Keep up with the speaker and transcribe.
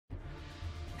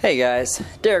Hey guys,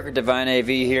 Derek with Divine AV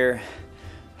here,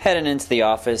 heading into the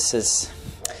office. It's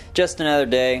just another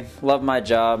day, love my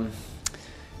job.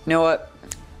 You know what?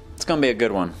 It's gonna be a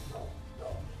good one.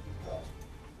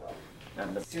 Go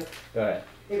ahead.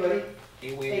 Hey buddy.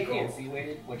 A-weighted and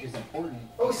C-weighted, which is important.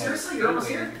 Oh seriously? You're almost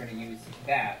here? You're going to use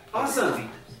that. Awesome.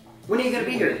 When are you going to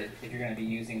be here? If you're going to be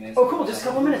using this. Oh cool, just a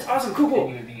couple minutes. Awesome,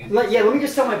 cool. Yeah, let me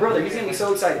just tell my brother. He's going to be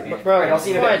so excited. Bro, I'll see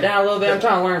you in a quiet bit. down a little bit. I'm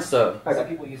trying to learn stuff. Some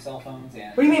people use cell phones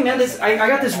and... What do you mean, man? I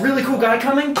got this really cool guy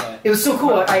coming. It was so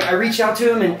cool. I reached out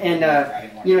to him and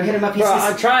you know, hit him up. Bro,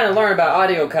 I'm trying to learn about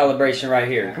audio calibration right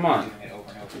here. Come on.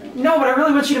 No, but I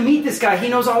really want you to meet this guy. He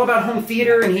knows all about home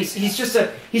theater, and he's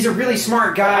a really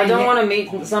smart guy. I don't want to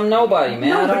meet some nobody,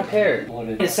 man. I don't care.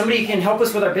 Somebody can help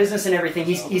us with our business and everything.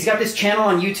 He's got this channel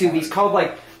on YouTube. He's called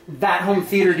like That Home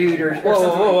Theater Dude or something.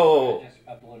 Whoa.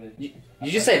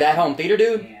 You just say That Home Theater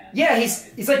Dude? Yeah,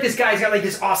 he's like this guy. He's got like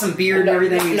this awesome beard and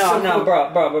everything. He's so cool.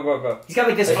 bro. He's got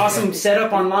like this awesome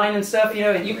setup online and stuff. You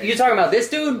know. You talking about this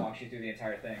dude? Walks you through the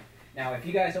entire thing. Now, if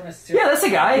you guys don't necessarily... Yeah, that's the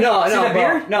guy. No, I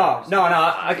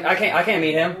can't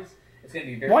meet him. It's gonna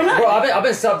be very... Why not? Bro, I've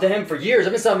been subbed to him for years.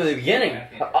 I've been subbed to the beginning.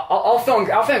 I'll film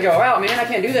go out, man. I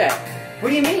can't do that. What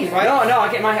do you mean? No,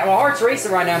 I get my heart's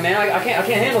racing right now, man. I can't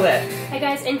handle that. Hey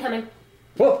guys, incoming.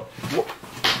 Whoa.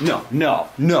 No.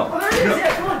 Oh, there it is.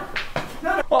 Yeah, come on.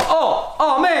 No.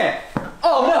 Oh, man.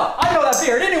 Oh no, I know that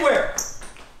beard anywhere.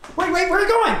 Wait, where are you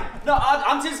going? No,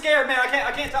 I'm too scared, man. I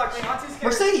can't talk to you. I'm too scared.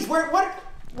 Mercedes, what?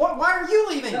 Why are you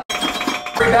leaving?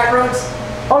 Bring back roads?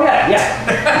 Oh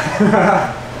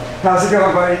yeah. How's it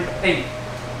going, buddy? Hey.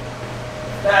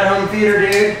 That Home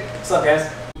Theater Dude. What's up, guys?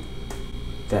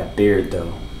 That beard,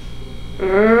 though.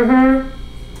 Mm-hmm.